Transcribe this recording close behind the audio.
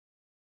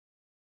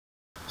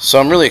So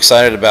I'm really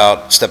excited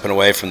about stepping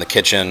away from the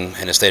kitchen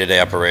and its day-to-day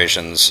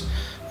operations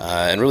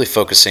and really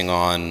focusing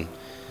on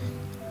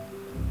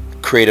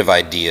creative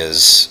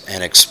ideas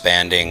and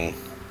expanding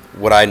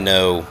what I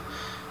know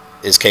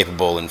is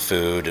capable in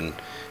food. And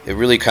it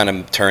really kind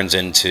of turns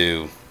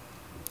into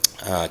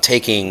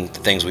taking the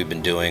things we've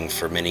been doing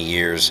for many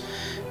years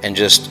and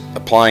just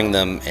applying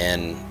them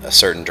in a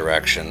certain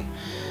direction.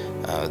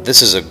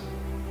 This is a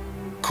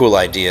cool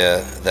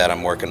idea that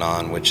I'm working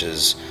on, which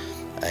is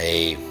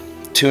a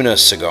tuna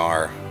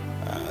cigar.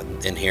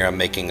 In here I'm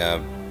making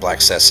a black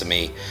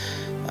sesame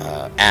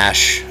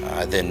ash.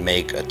 I then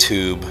make a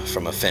tube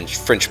from a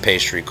French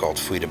pastry called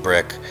fuille de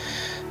brick,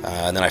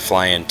 and then I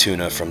fly in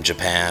tuna from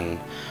Japan,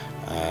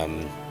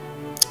 and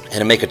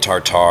I make a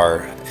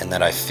tartare, and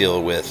then I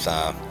fill with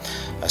a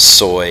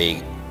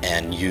soy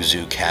and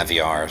yuzu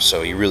caviar.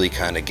 So you really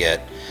kind of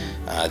get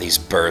these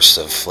bursts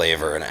of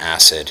flavor and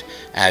acid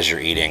as you're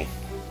eating.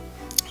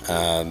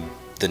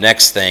 The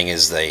next thing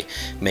is they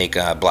make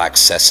black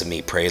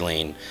sesame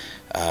praline.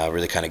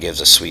 Really kind of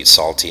gives a sweet,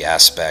 salty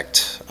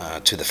aspect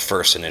to the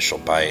first initial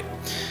bite.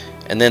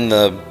 And then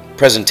the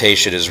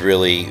presentation is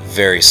really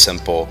very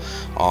simple.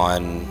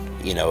 On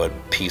a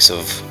piece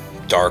of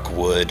dark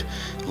wood,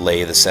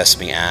 lay the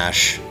sesame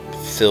ash,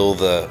 fill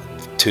the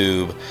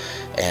tube,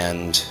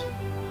 and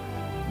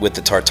with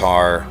the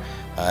tartare,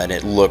 and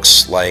it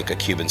looks like a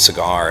Cuban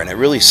cigar, and it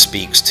really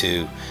speaks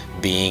to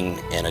being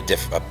in a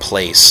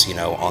place,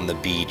 on the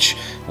beach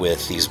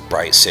with these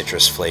bright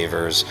citrus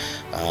flavors,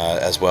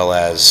 as well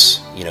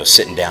as,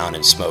 sitting down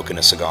and smoking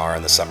a cigar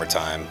in the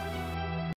summertime.